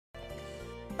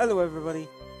Hello everybody,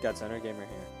 Godcenter Gamer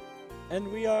here, and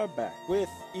we are back with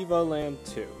Evoland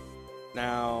 2.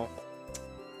 Now,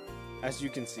 as you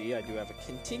can see, I do have a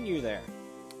continue there,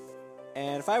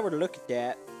 and if I were to look at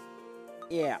that,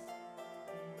 yeah,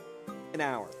 an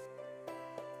hour.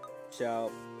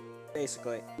 So,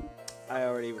 basically, I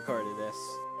already recorded this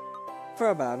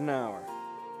for about an hour,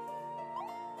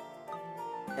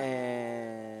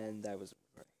 and I was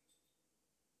recording.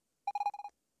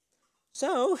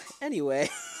 So, anyway,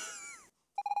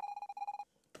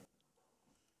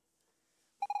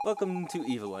 welcome to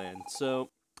Evoland.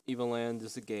 So, Evoland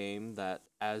is a game that,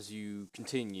 as you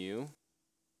continue,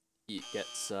 it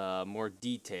gets more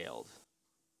detailed.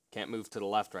 Can't move to the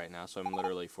left right now, so I'm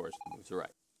literally forced to move to the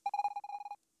right.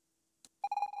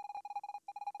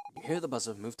 You hear the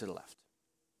buzzer, move to the left.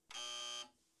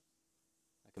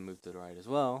 I can move to the right as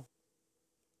well,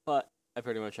 but I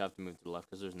pretty much have to move to the left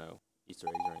because there's no Easter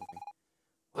eggs or anything.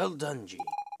 Well done, G.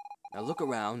 Now look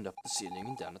around, up the ceiling,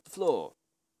 and down at the floor.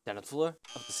 Down at the floor,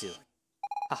 up the ceiling.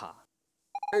 Haha.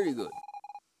 Very good.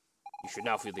 You should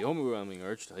now feel the overwhelming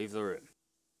urge to leave the room.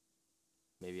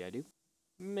 Maybe I do.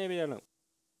 Maybe I don't.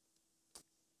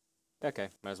 Okay,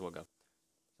 might as well go.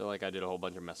 So, like, I did a whole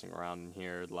bunch of messing around in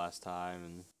here the last time,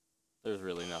 and there's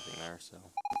really nothing there, so.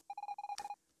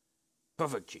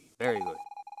 Perfect, G. Very good.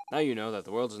 Now you know that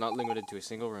the world is not limited to a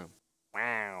single room.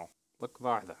 Wow. Look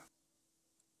farther.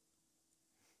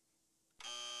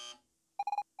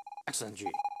 Excellent, G.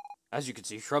 As you can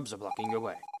see, shrubs are blocking your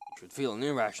way. You should feel an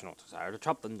irrational desire to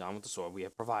chop them down with the sword we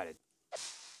have provided. Let's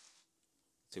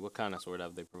see, what kind of sword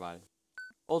have they provided?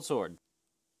 Old sword.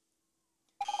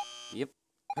 Yep.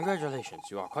 Congratulations,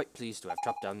 you are quite pleased to have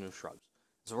chopped down those shrubs.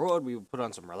 As a reward, we will put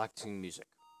on some relaxing music.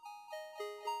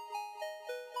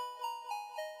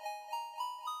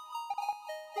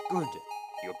 Good.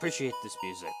 You appreciate this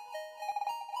music.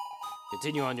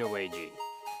 Continue on your way, G.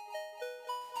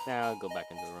 Now I'll go back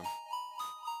into the room.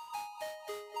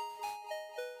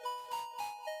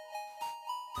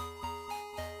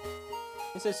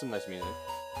 This is some nice music.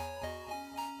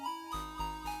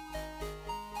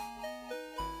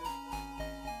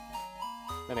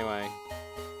 Anyway,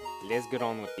 let's get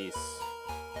on with this.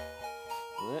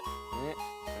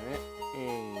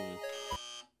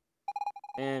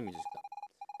 And music stop.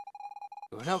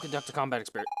 We will now conduct a combat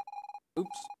experiment.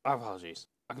 Oops, our apologies.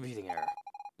 A computing error.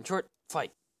 In short,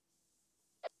 fight.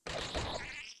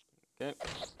 Okay.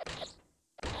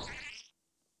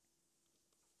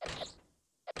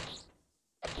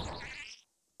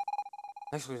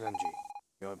 Nicely done, G.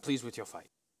 You are pleased with your fight.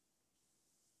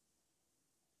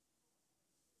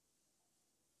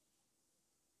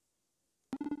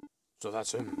 So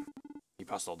that's him. He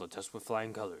passed all the tests with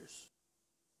flying colors.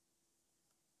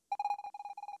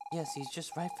 Yes, he's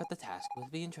just right for the task. It will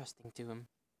be interesting to him.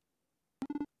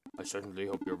 I certainly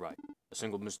hope you're right. A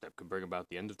single misstep could bring about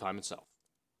the end of time itself.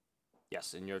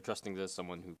 Yes, and you're trusting this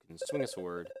someone who can swing a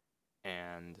sword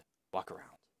and walk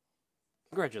around.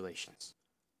 Congratulations.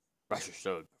 Rest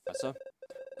assured, Professor.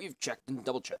 We've checked and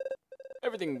double-checked.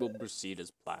 Everything will proceed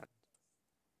as planned.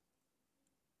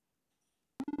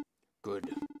 Good.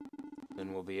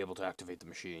 Then we'll be able to activate the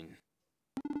machine.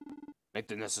 Make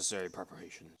the necessary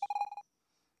preparations.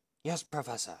 Yes,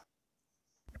 Professor.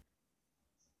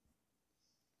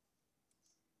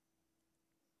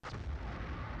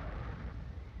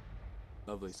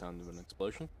 Lovely sound of an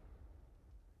explosion.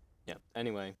 Yeah,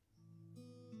 anyway.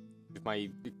 If my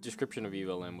description of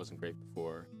Evoland wasn't great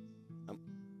before,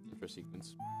 intro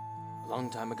sequence. A long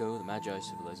time ago, the Magi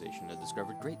civilization had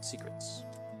discovered great secrets.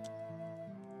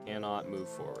 Cannot move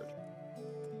forward.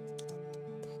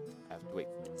 Have to wait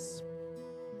for this.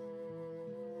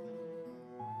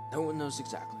 No one knows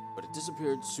exactly, but it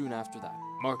disappeared soon after that,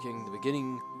 marking the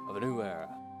beginning of a new era.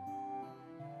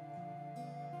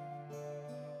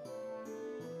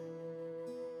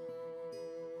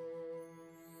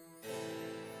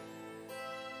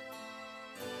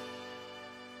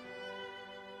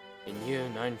 In year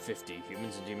 950,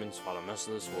 humans and demons fought a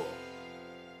merciless war.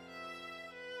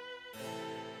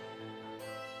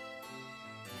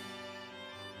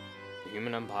 The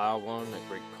human empire won at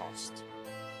great cost.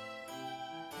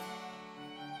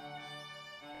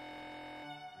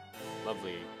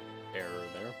 Lovely error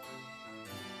there.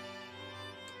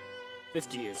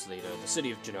 50 years later, the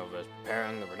city of Genova is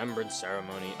preparing the remembrance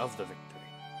ceremony of the victory.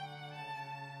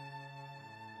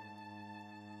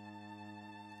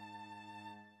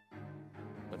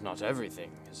 But not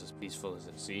everything is as peaceful as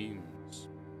it seems.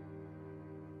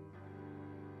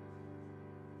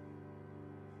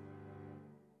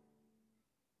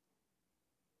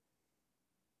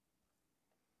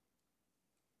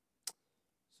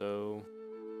 So,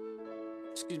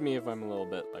 excuse me if I'm a little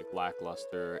bit, like,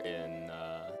 lackluster in,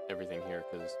 everything here,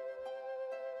 because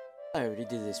I already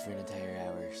did this for an entire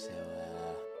hour, so,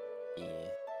 yeah.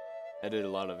 I did a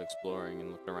lot of exploring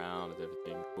and looking around at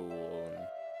everything cool, and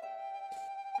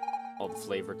all the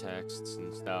flavor texts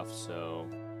and stuff, so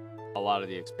a lot of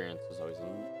the experience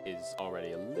is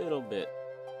already a little bit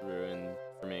ruined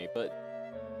for me, but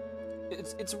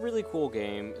it's a really cool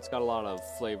game. It's got a lot of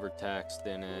flavor text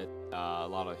in it, a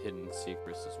lot of hidden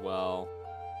secrets as well,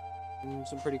 and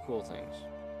some pretty cool things.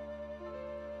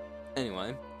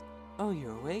 Anyway, oh,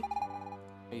 you're awake?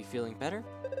 Are you feeling better?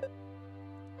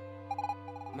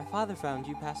 My father found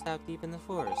you passed out deep in the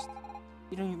forest.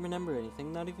 You don't even remember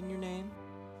anything, not even your name.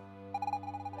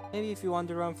 Maybe if you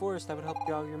wandered around forest, that would help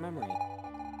jog your memory.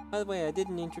 By the way, I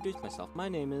didn't introduce myself. My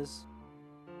name is...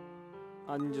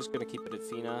 I'm just gonna keep it at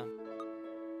Fina.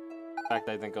 In fact,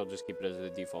 I think I'll just keep it as the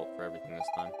default for everything this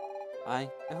time. I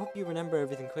hope you remember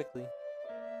everything quickly.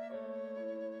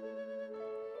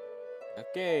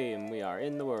 Okay, and we are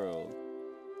in the world.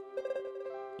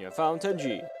 You have found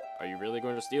Tenji. Are you really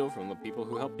going to steal from the people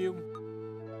who helped you?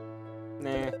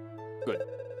 Nah. Good.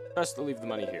 Best to leave the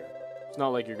money here. It's not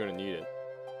like you're gonna need it.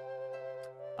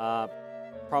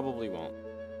 Probably won't.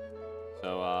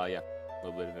 So, yeah. A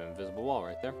little bit of an invisible wall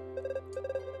right there.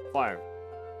 Fire.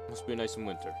 Must be nice in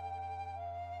winter.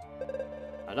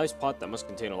 A nice pot that must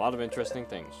contain a lot of interesting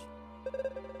things.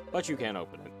 But you can't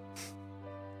open it.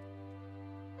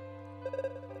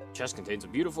 Chest contains a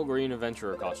beautiful green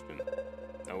adventurer costume.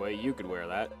 No way you could wear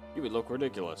that. You would look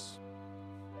ridiculous.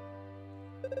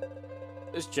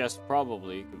 This chest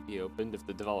probably could be opened if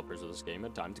the developers of this game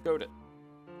had time to code it.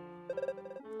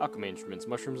 Alchemy instruments,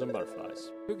 mushrooms, and butterflies.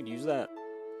 Who could use that?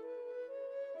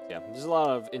 Yeah, there's a lot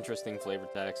of interesting flavor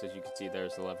text. As you can see,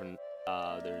 there's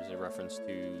there's a reference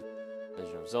to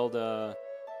Legend of Zelda.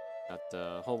 Got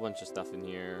a whole bunch of stuff in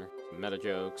here. Some meta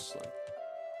jokes.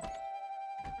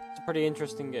 It's a pretty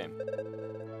interesting game.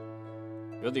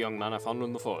 You're the young man I found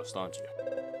in the forest, aren't you?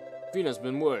 Fina's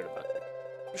been worried about you.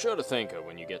 Be sure to thank her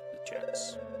when you get the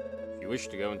chance. If you wish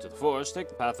to go into the forest, take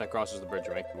the path that crosses the bridge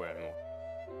and make your way north.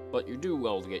 But you do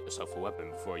well to get yourself a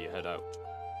weapon before you head out.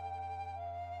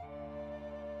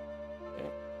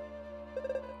 Okay.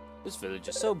 This village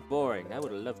is so boring. I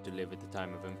would have loved to live at the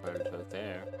time of Emperor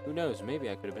Lothair. Who knows, maybe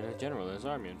I could have been a general in his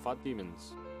army and fought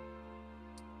demons.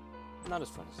 Not as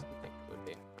fun as I think it would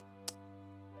be.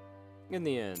 In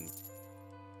the end,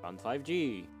 found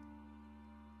 5G.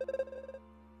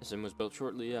 This inn was built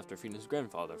shortly after Fina's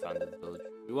grandfather founded the village.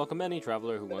 We welcome any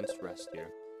traveler who wants to rest here.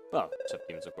 Well, except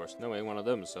demons, of course. No way one of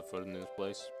them has set foot in this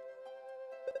place.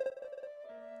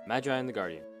 Magi and the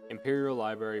Guardian. Imperial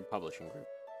Library Publishing Group.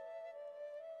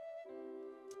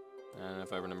 And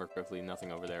if I remember correctly,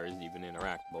 nothing over there is even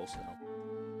interactable, so...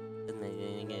 Doesn't make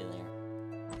anything get in there.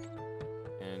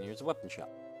 And here's a weapon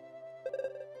shop.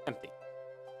 Empty.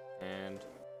 And...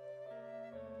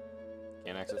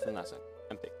 can't access from that side.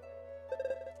 Empty.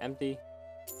 Empty.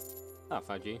 Ah,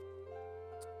 5G.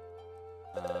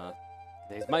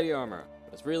 Today's mighty armor.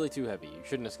 It's really too heavy. You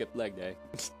shouldn't have skipped leg day.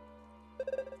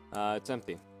 It's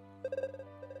empty.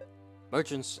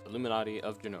 Merchants, Illuminati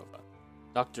of Genova.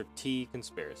 Dr. T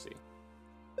Conspiracy.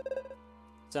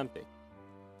 It's empty.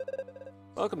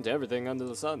 Welcome to everything under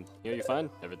the sun. Here you find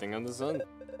everything under the sun.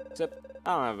 Except,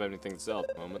 I don't have anything to sell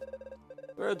at the moment.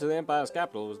 The road to the Empire's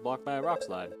capital was blocked by a rock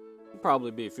slide. It'll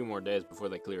probably be a few more days before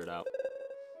they clear it out.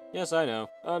 Yes, I know.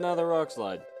 Another rock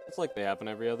slide. It's like they happen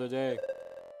every other day.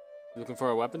 Looking for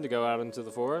a weapon to go out into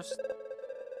the forest?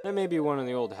 There may be one in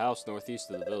the old house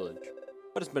northeast of the village,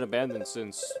 but it's been abandoned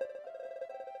since...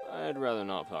 I'd rather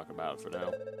not talk about it for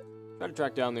now. Try to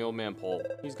track down the old man Paul.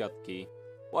 He's got the key.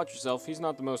 Watch yourself, he's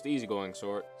not the most easygoing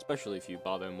sort, especially if you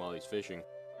bother him while he's fishing.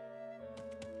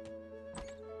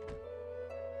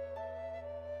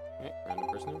 Okay, random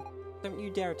person. Don't you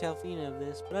dare tell Fina of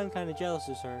this, but I'm kinda jealous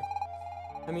of her.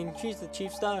 I mean, she's the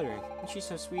chief's daughter, and she's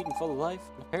so sweet and full of life,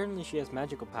 and apparently she has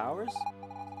magical powers?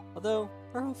 Although,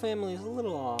 her whole family is a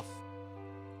little off.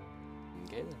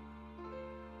 Okay then.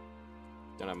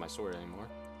 Don't have my sword anymore.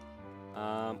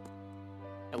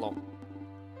 Hello.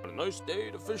 What a nice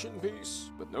day to fish in peace,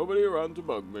 with nobody around to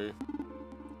bug me.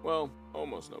 Well,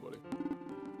 almost nobody.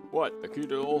 What, the key to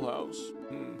the old house?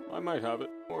 I might have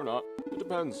it, or not. It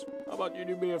depends. How about you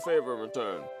do me a favor in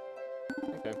return?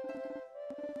 Okay.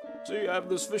 See, I have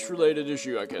this fish-related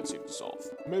issue I can't seem to solve.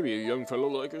 Maybe a young fellow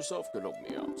like yourself could help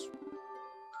me out.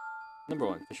 Number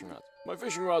 1, fishing rods. My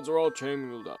fishing rods are all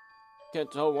chained up.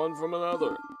 Can't tell one from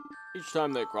another. Each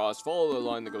time they cross, follow the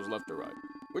line that goes left or right.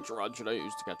 Which rod should I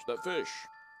use to catch that fish?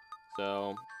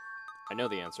 So, I know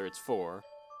the answer. It's 4.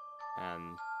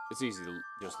 And it's easy to,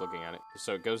 just looking at it.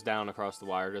 So it goes down across the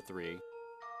wire to 3,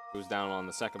 goes down on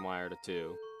the second wire to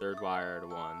 2, third wire to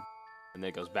 1, and then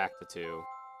it goes back to 2,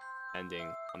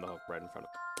 ending on the hook right in front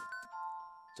of it.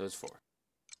 So it's 4.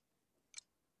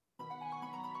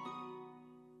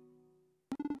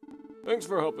 Thanks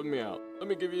for helping me out. Let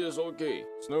me give you this old key.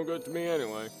 It's no good to me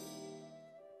anyway.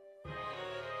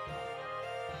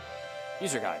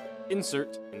 User guide.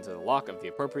 Insert into the lock of the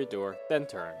appropriate door, then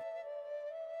turn.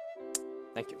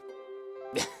 Thank you.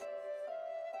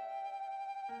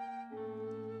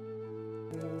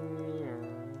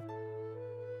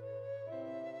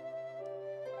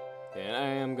 And I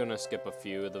am gonna skip a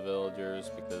few of the villagers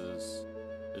because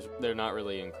they're not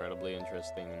really incredibly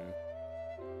interesting.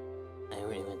 I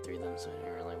already went through them, so I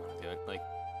don't really want to do it. Like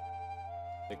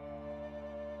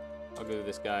I'll go to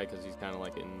this guy because he's kind of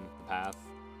like in the path,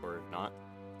 or not.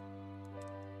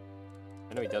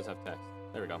 I know he does have text.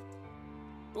 There we go.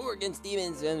 War against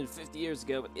demons ended 50 years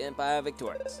ago, but the Empire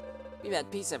victorious. We've had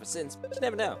peace ever since, but you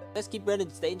never know. Let's keep running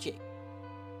to stay in shape.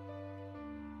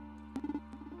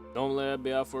 Normally I'd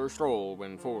be out for a stroll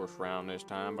when forest round this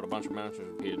time, but a bunch of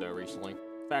monsters appeared there recently.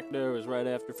 In fact, it was right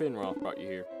after Finroth brought you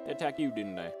here. They attacked you,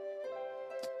 didn't they?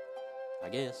 I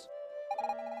guess.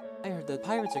 I heard that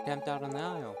pirates are camped out on the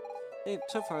isle.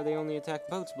 So far, they only attack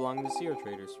boats belonging to seer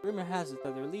traders. Rumor has it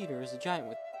that their leader is a giant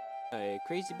with a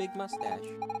crazy big mustache.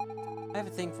 I have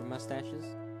a thing for mustaches.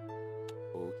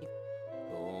 Okay.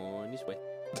 Going this way.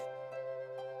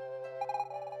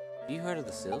 Have you heard of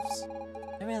the sylphs?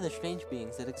 They're rather strange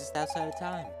beings that exist outside of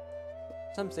time.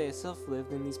 Some say a sylph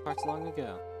lived in these parts long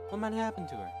ago. What might have happened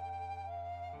to her?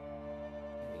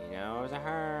 You know, it was a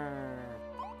her.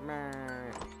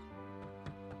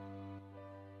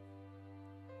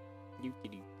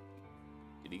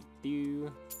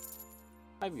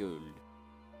 I've gold.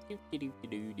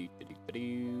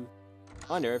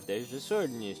 Wonder if there's a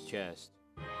sword in his chest.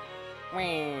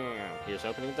 Here's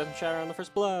hoping it doesn't shatter on the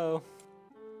first blow.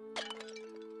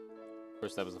 Of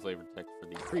course, that was the flavored text for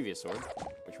the previous sword,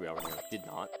 which we already know did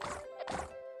not.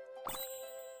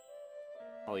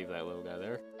 I'll leave that little guy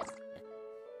there.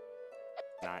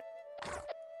 Not.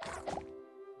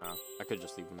 I could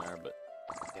just leave him there, but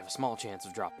they have a small chance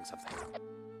of dropping something.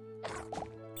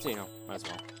 So, you know, might as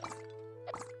well.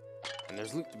 And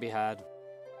there's loot to be had.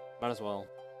 Might as well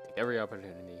take every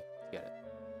opportunity to get it.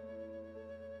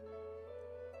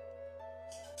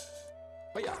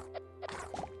 But yeah.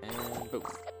 And boom.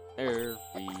 There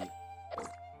we go.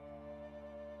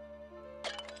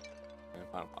 And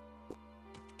final pop.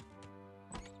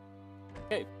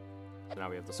 Okay. So now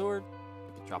we have the sword.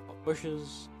 We can chop up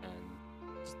bushes and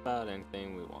just about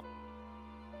anything we want.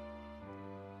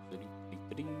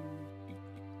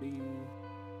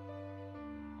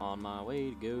 On my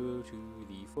way to go to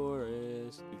the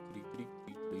forest.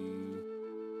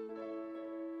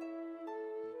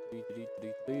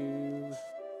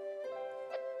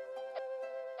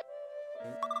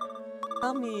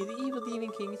 Help me, the evil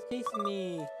demon king is chasing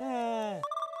me. Ah.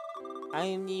 I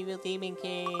am the evil demon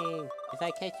king. If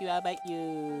I catch you, I'll bite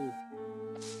you.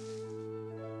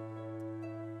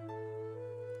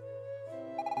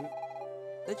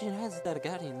 Legend has it that a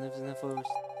guardian lives in the forest.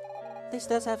 This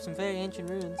does have some very ancient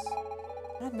ruins.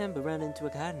 I've never run into a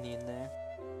guardian there.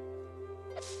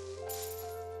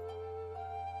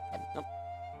 Nope.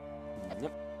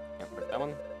 Nope. Can't break that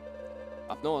one.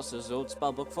 Up north is the old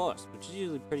spellbook forest, which is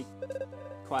usually pretty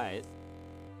quiet.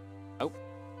 Oh.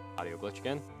 Audio glitch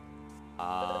again.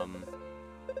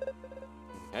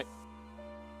 Okay.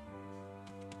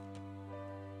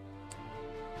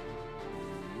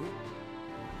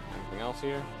 Anything else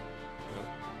here? Nope.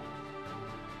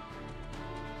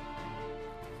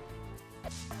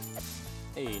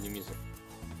 Hey, new music.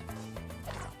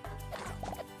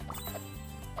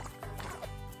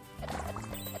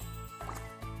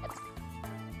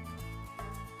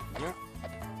 Yep.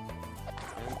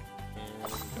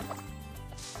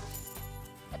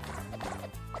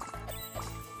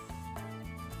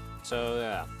 So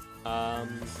yeah, a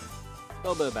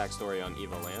little bit of backstory on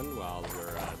Evoland while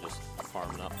we're just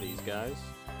farming up these guys.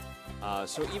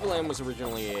 So Evoland was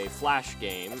originally a Flash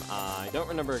game. I don't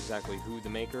remember exactly who the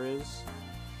maker is,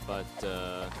 but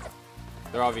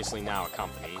they're obviously now a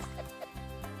company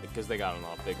because they got a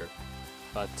lot bigger.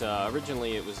 But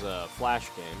originally it was a Flash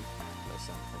game.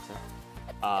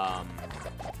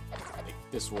 Like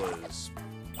this was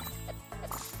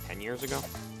 10 years ago.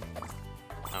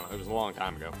 I don't know. It was a long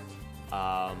time ago.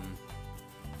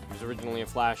 It was originally a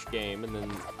Flash game, and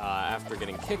then after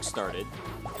getting kickstarted,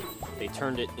 they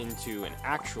turned it into an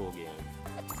actual game.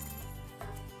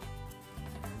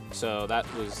 So that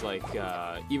was like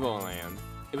Evoland,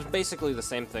 it was basically the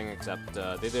same thing, except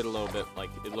they did a little bit, like,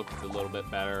 it looked a little bit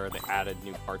better. They added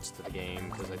new parts to the game,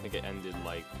 because I think it ended,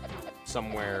 like,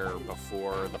 somewhere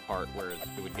before the part where it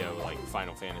would go, like,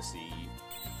 Final Fantasy,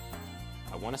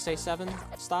 I want to say 7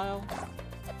 style?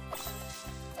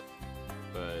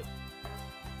 But,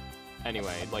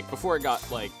 anyway, like, before it got,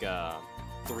 like,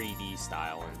 3D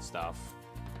style and stuff,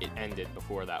 it ended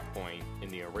before that point in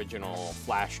the original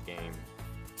Flash game.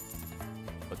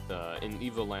 But in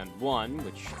Evoland 1,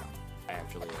 which I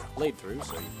actually played through,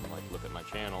 so you can like look at my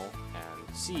channel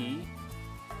and see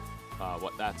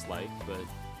what that's like. But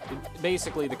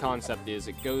basically, the concept is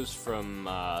it goes from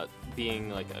being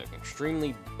like an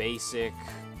extremely basic,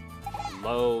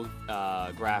 low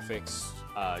graphics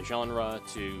genre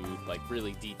to like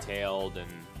really detailed,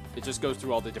 and it just goes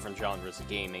through all the different genres of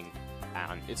gaming,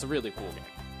 and it's a really cool game.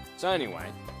 So anyway,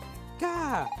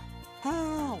 Gah!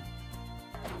 Help!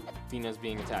 Fina's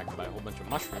being attacked by a whole bunch of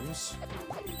mushrooms,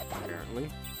 apparently.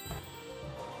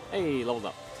 Hey, leveled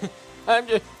up.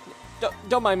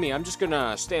 Don't mind me, I'm just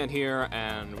gonna stand here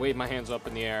and wave my hands up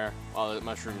in the air while the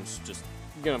mushrooms just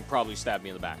gonna probably stab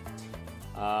me in the back.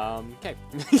 Okay.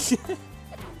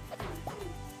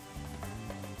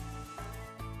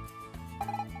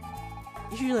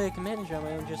 Usually I can manage on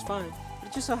my own just fine, but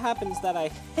it just so happens that I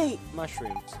hate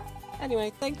mushrooms.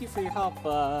 Anyway, thank you for your help.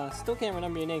 Still can't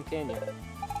remember your name, can you?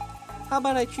 How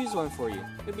about I choose one for you?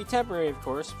 It would be temporary, of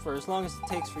course, for as long as it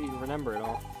takes for you to remember it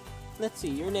all. Let's see,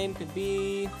 your name could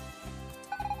be...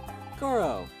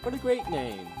 Kuro. What a great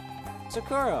name. So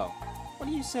Kuro, what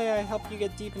do you say I help you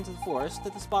get deep into the forest to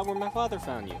the spot where my father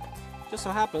found you? Just so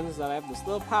happens that I have this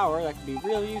little power that could be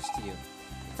real use to you.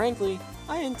 Frankly,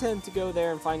 I intend to go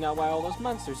there and find out why all those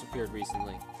monsters appeared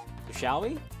recently. So shall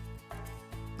we?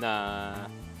 Nah.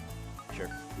 Sure.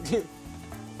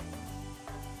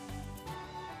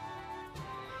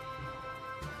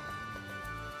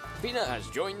 Fina has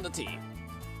joined the team.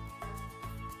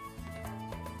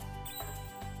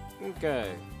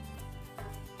 Okay.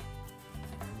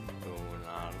 Going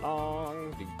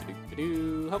along.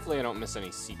 Hopefully I don't miss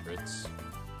any secrets.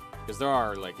 Because there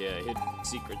are, like, hidden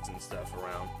secrets and stuff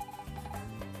around.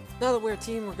 Now that we're a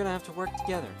team, we're gonna have to work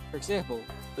together. For example,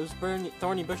 those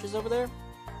thorny bushes over there?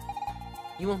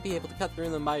 You won't be able to cut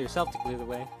through them by yourself to clear the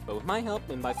way. But with my help,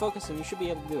 and by focusing, you should be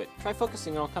able to do it. Try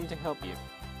focusing and I'll come to help you.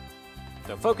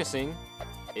 So focusing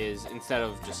is, instead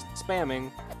of just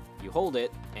spamming, you hold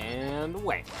it and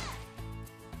whack.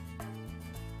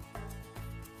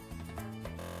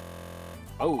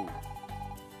 Oh.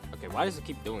 Okay, why does it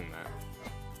keep doing that?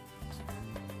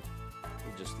 Let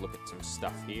me just look at some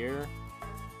stuff here.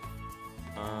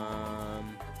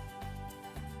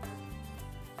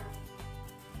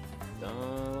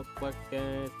 Don't look like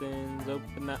anything's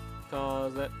open that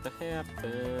cause that to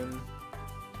happen.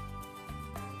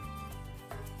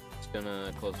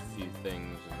 Gonna close a few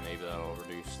things and maybe that'll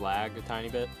reduce lag a tiny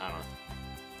bit. I don't know.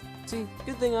 See,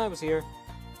 good thing I was here.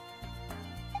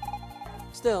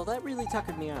 Still, that really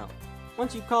tuckered me out.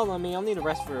 Once you call on me, I'll need a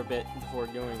rest for a bit before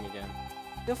going again.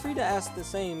 Feel free to ask the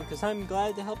same, because I'm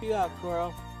glad to help you out,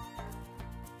 Kuro.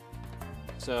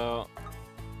 So,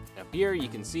 up here you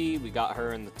can see we got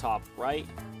her in the top right.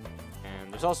 And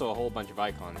there's also a whole bunch of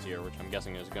icons here, which I'm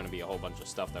guessing is going to be a whole bunch of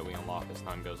stuff that we unlock as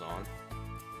time goes on.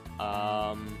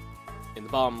 In the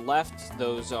bottom left,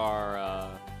 those are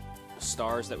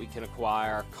stars that we can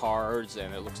acquire, cards,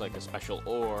 and it looks like a special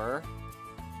ore.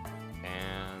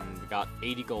 And we got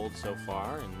 80 gold so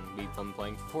far, and we've been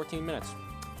playing for 14 minutes.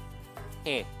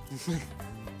 Hey.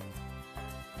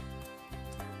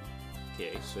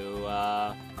 Okay, so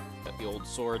got the old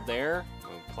sword there.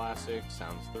 Classic,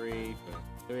 sounds 3,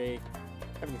 3.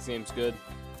 Everything seems good.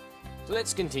 So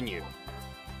let's continue.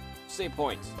 Save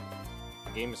points.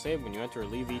 The game is saved when you enter or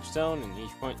leave each zone, and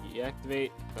each point you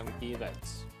activate some key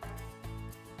events.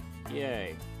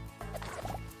 Yay.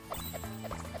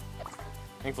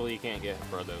 Thankfully you can't get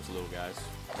hit by those little guys.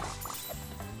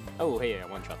 Oh, hey, I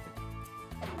one-shot them.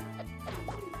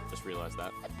 Just realized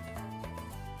that.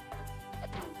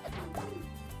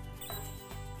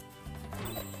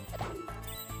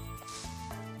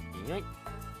 Yoink.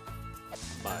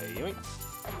 Bye, yoink.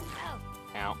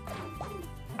 Ow.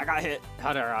 I got hit.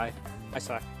 How dare I? I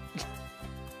suck.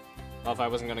 Well, if I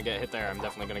wasn't gonna get hit there, I'm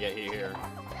definitely gonna get hit here.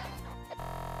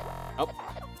 Oh.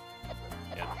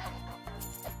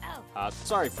 Yeah.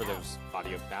 Sorry for those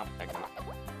audio.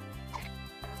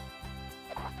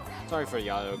 Sorry for the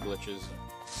audio glitches.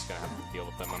 Just gonna have to deal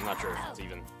with them. I'm not sure if it's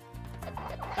even...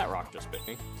 That rock just bit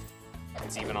me.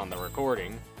 It's even on the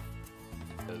recording.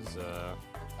 Because,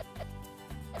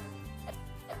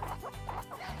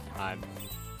 I don't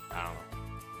know.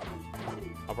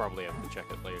 I'll probably have to check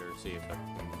it later, see if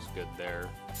everything's good there.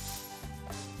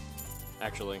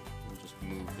 Actually, I'll just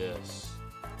move this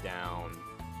down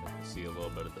so I can see a little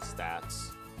bit of the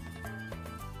stats.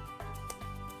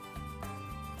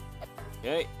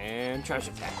 Okay, and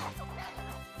treasure tag.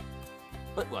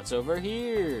 But what's over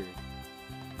here?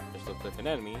 Just looks like an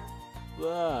enemy,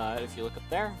 but if you look up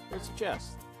there, there's a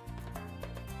chest.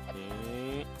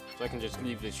 So I can just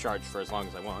leave this charge for as long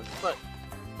as I want, but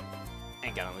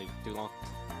ain't gonna leave it too long.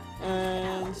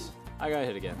 And I got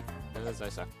hit again, as I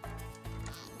suck.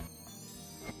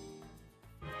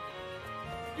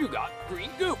 You got green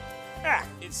goop! Ah,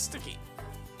 it's sticky.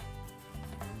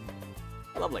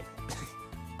 Lovely.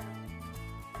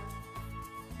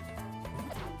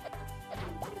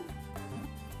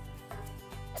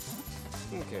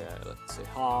 Okay, let's see.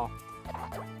 Ha.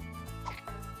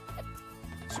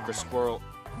 Super squirrel.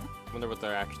 I wonder what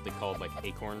they're actually called, like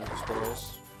acorn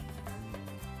squirrels.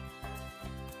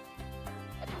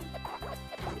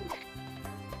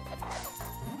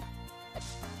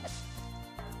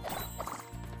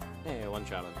 Hey, one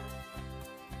shot him.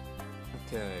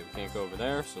 Okay, we can't go over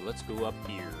there, so let's go up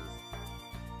here.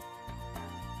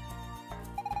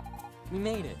 We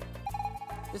made it.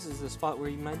 This is the spot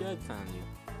where my dad found you.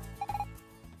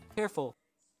 Careful.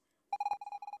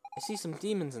 I see some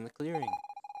demons in the clearing.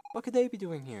 What could they be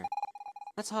doing here?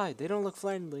 Let's hide. They don't look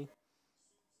friendly.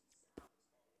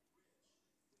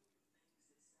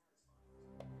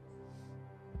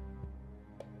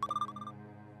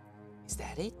 Is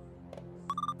that it?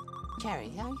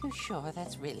 Cherry, are you sure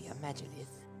that's really a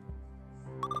Magilith?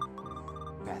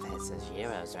 Professor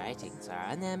Shiro's writings are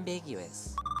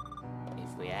unambiguous.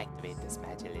 If we activate this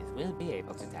Magilith, we'll be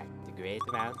able to detect great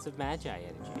amounts of Magi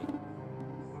energy.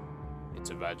 It's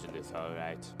a Magilith,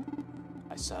 alright.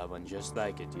 I saw one just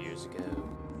like it years ago,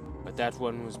 but that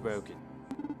one was broken.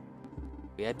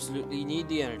 We absolutely need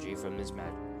the energy from this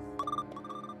Magilith.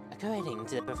 According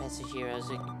to Professor Shiro's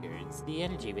records, the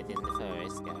energy within the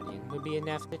Forest Guardian would be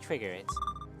enough to trigger it.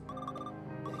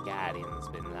 The Guardian's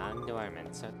been long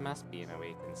dormant, so it must be in a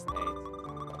awakened state.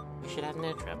 We should have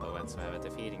no trouble whatsoever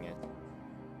defeating it.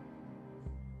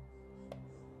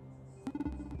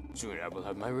 Soon I will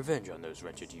have my revenge on those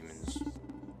wretched humans.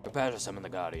 Prepare to summon the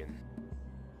Guardian.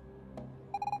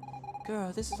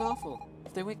 Girl, this is awful.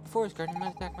 If they wake the Forest Guardian,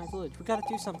 might attack my village. We gotta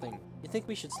do something. You think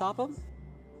we should stop them?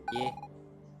 Yeah.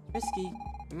 It's risky.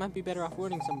 We might be better off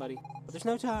warning somebody. But there's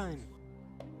no time.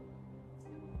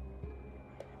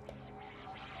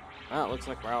 Well, it looks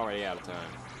like we're already out of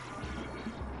time.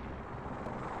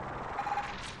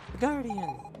 The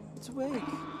Guardian! It's awake!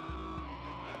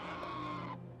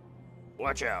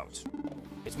 Watch out.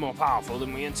 It's more powerful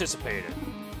than we anticipated.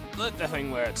 Let the thing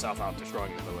wear itself out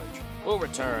destroying the village. We'll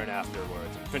return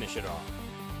afterwards and finish it off.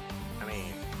 I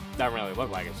mean, doesn't really look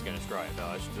like it's gonna destroy it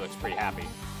though. She looks pretty happy.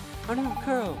 Oh no,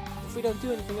 Kuro! If we don't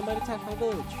do anything, it might attack my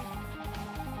village.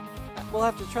 We'll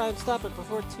have to try and stop it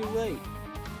before it's too late.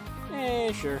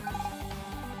 Eh, sure.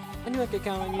 I knew I could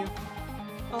count on you.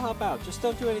 I'll help out. Just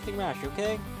don't do anything rash,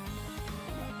 okay?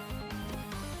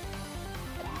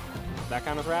 That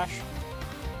kind of rash?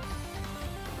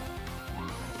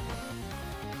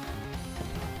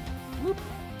 Whoop.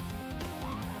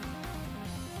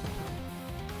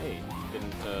 Hey, he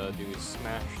didn't do his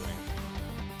smash thing.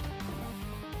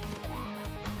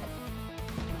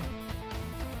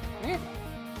 Eh.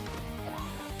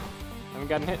 Haven't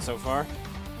gotten hit so far.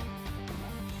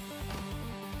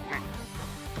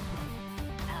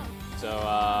 So,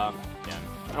 yeah.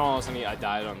 In all honesty, I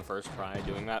died on the first try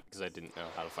doing that because I didn't know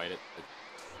how to fight it. It's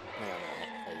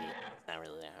not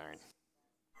really that hard.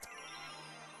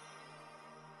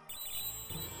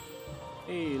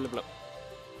 Hey, level up.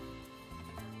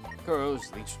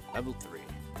 Kuro's reached level 3.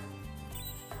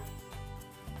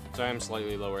 So I am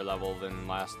slightly lower level than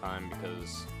last time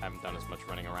because I haven't done as much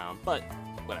running around, but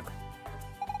whatever.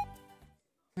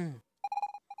 The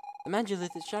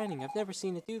Magilith is shining. I've never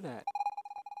seen it do that.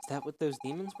 Is that what those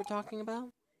demons were talking about?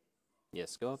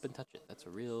 Yes, go up and touch it. That's a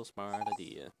real smart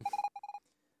idea.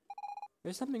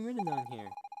 There's something written on here.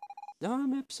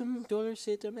 Dom ipsum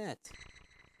dorsit amet.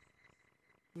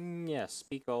 Yes,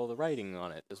 speak all the writing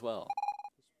on it as well.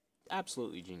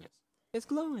 Absolutely genius. It's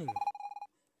glowing.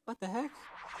 What the heck?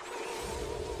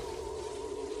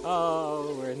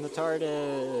 Oh, we're in the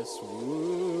TARDIS.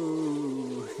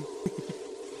 Woo!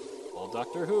 All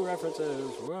Doctor Who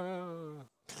references. Whoa.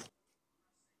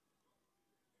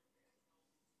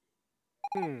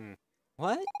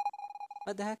 What?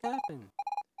 What the heck happened?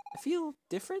 I feel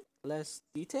different? Less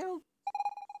detailed?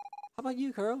 How about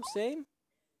you, Kuro? Same?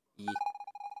 Yeah.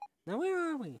 Now where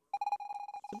are we?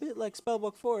 It's a bit like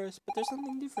Spellbook Forest, but there's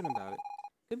something different about it.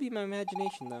 Could be my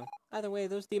imagination, though. Either way,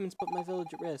 those demons put my village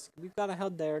at risk. We've got to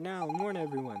head there now and warn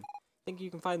everyone. Think you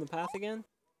can find the path again?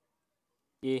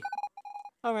 Yeah.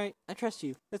 Alright, I trust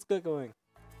you. Let's get going.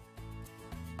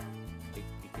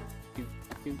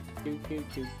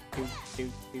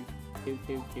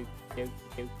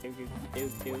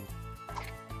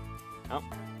 Oh.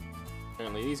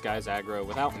 Apparently these guys aggro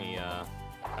without me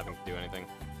having to do anything.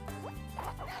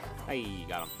 Hey,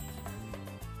 got him.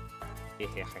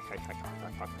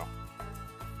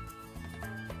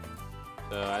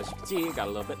 So as you can see, it got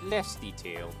a little bit less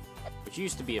detail, which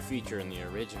used to be a feature in the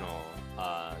original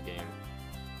game.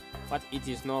 But it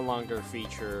is no longer a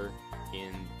feature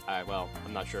in, well,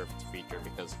 I'm not sure if it's a feature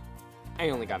because I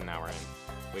only got an hour in,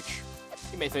 which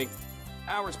you may think,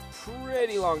 hour's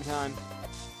pretty long time.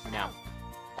 No,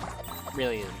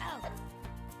 really isn't.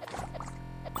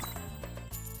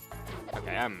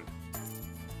 Okay, I'm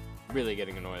really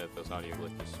getting annoyed at those audio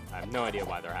glitches. I have no idea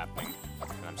why they're happening,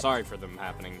 and I'm sorry for them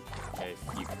happening if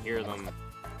you can hear them,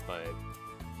 but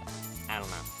I don't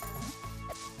know.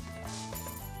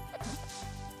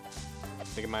 I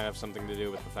think it might have something to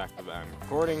do with the fact that I'm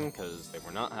recording, because they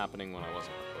were not happening when I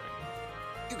wasn't recording.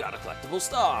 You got a collectible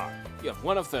star! You have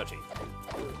 1 of 30.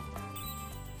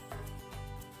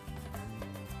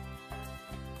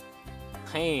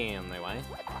 Anyway.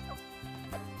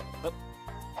 Oh.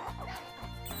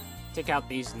 Take out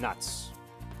these nuts.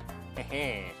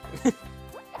 Heh.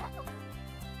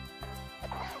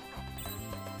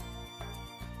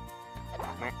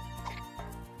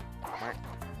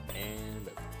 And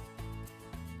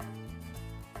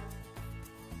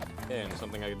okay, and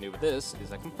something I can do with this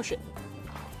is I can push it.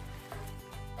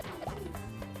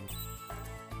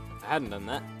 If I hadn't done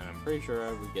that, I'm pretty sure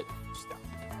I would get stuck.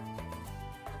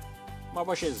 More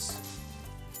bushes.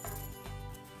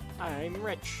 I'm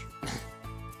rich.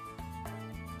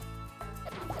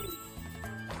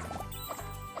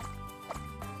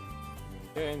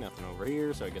 Okay, nothing over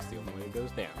here, so I guess the only way it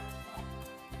goes down.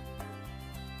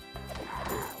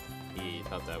 He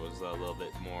thought that was a little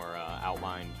bit more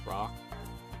outlined rock.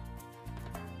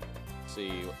 Let's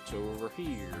see what's over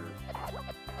here.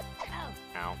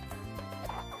 Ow.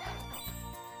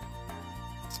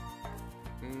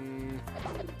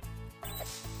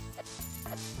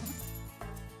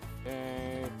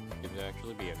 Okay, could there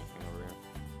actually be anything over here?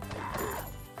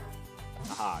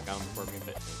 Aha, got him before me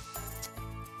bit me.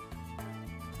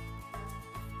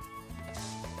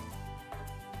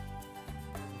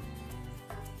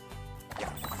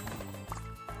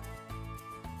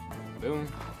 Boom.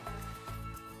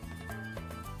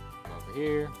 Over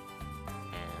here.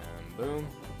 And boom.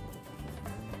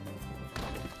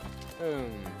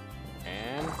 Boom.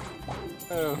 And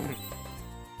boom.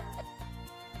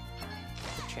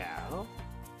 Ciao.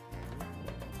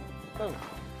 Boom.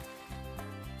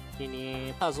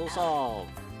 Teeny puzzle solved.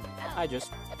 I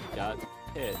just got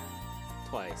hit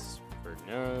twice for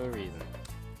no reason.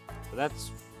 So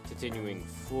that's continuing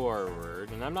forward,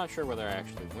 and I'm not sure whether I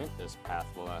actually went this path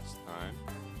the last time,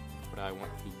 but I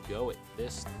want to go it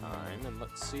this time, and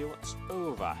let's see what's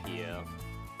over here.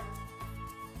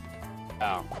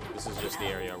 Oh, this is just the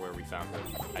area where we found her.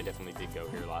 I definitely did go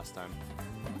here last time.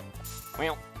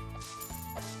 Well,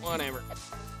 whatever.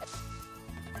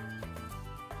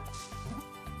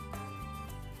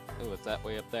 Oh, it's that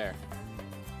way up there.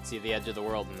 See the edge of the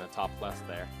world in the top left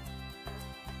there.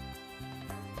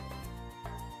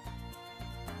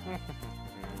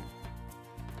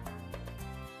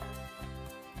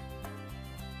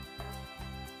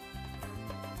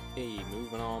 Hey,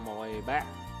 moving on my way back.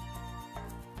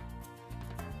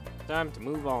 Time to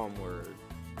move onward.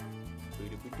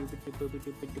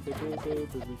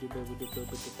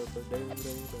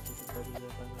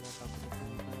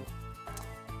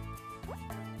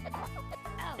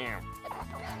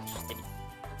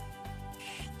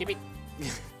 Skip it.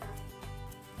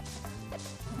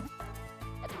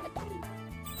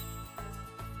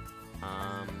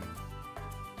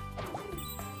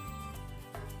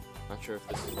 Not sure if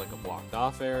this is like a blocked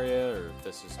off area or if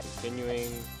this is continuing.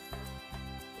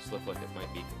 This looks like it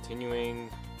might be continuing.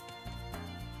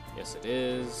 Yes, it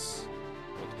is.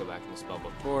 I need to go back in the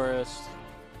Spellbook Forest.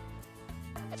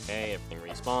 Okay, everything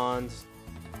respawns.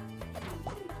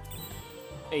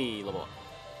 Hey, level up.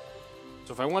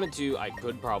 So if I wanted to, I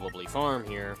could probably farm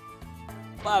here,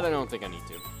 but I don't think I need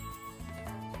to.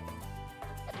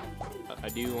 I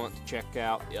do want to check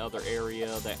out the other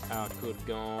area that I could have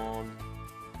gone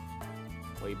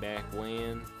way back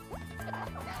when.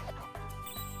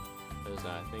 Because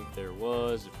I think there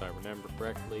was, if I remember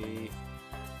correctly,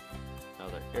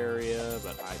 another area,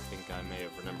 but I think I may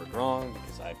have remembered wrong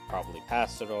because I probably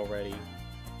passed it already.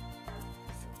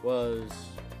 was...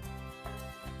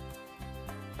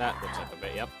 That looks like a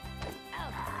bit, yep.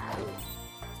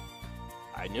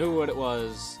 I knew what it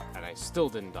was, and I still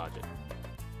didn't dodge it.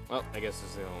 Well, I guess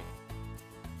this is the only...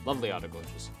 Lovely auto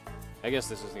glitches. I guess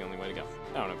this is the only way to go.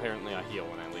 Oh, and apparently I heal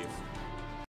when I leave.